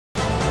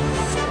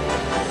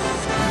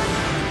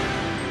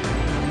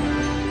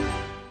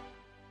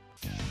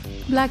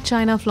Blac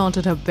Chyna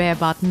flaunted her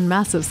bare-button,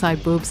 massive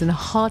side boobs in a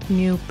hot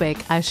new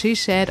pic as she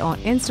shared on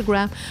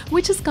Instagram,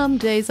 which has come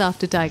days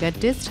after Tyga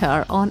dissed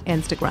her on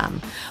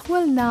Instagram.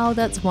 Well, now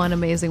that's one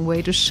amazing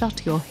way to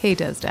shut your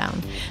haters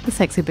down. The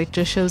sexy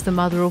picture shows the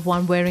mother of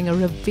one wearing a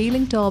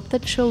revealing top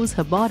that shows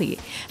her body,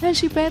 and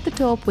she paired the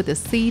top with a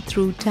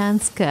see-through tan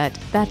skirt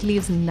that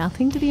leaves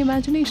nothing to the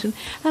imagination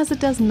as it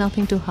does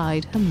nothing to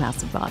hide her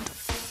massive butt.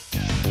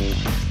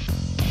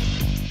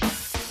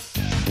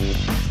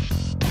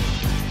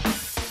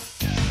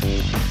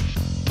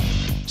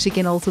 She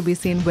can also be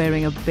seen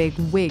wearing a big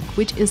wig,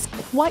 which is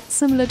quite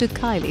similar to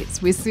Kylie's.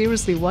 We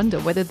seriously wonder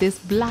whether this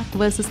Blac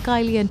versus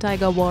Kylie and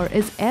Tyga war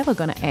is ever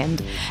gonna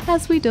end,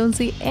 as we don't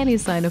see any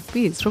sign of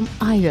peace from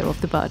either of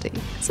the party.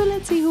 So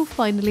let's see who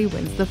finally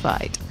wins the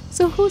fight.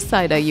 So whose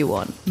side are you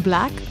on,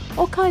 Blac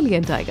or Kylie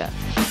and Tyga?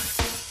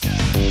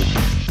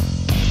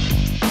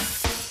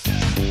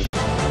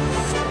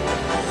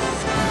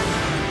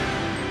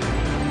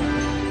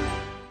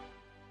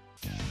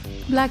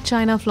 Blac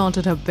Chyna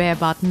flaunted her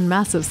bare-button,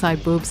 massive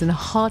side boobs in a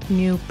hot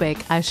new pic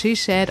as she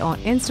shared on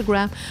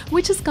Instagram,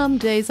 which has come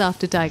days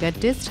after Tyga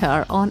dissed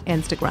her on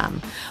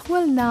Instagram.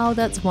 Well, now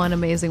that's one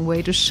amazing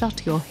way to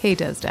shut your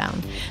haters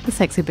down. The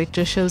sexy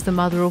picture shows the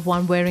mother of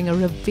one wearing a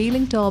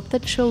revealing top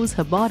that shows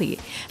her body,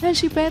 and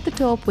she paired the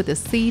top with a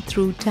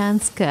see-through tan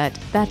skirt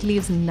that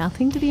leaves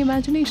nothing to the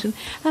imagination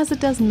as it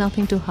does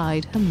nothing to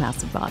hide her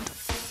massive butt.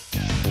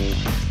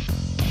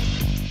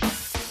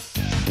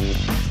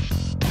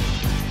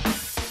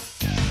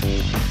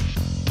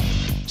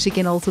 She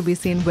can also be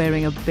seen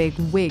wearing a big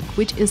wig,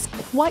 which is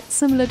quite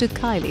similar to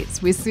Kylie's.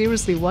 We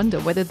seriously wonder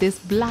whether this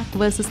Blac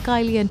versus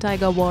Kylie and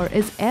Tyga war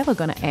is ever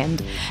gonna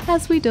end,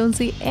 as we don't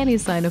see any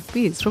sign of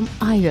peace from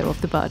either of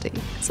the party.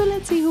 So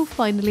let's see who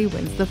finally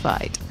wins the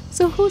fight.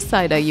 So whose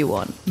side are you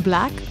on,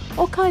 Blac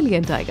or Kylie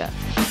and Tyga?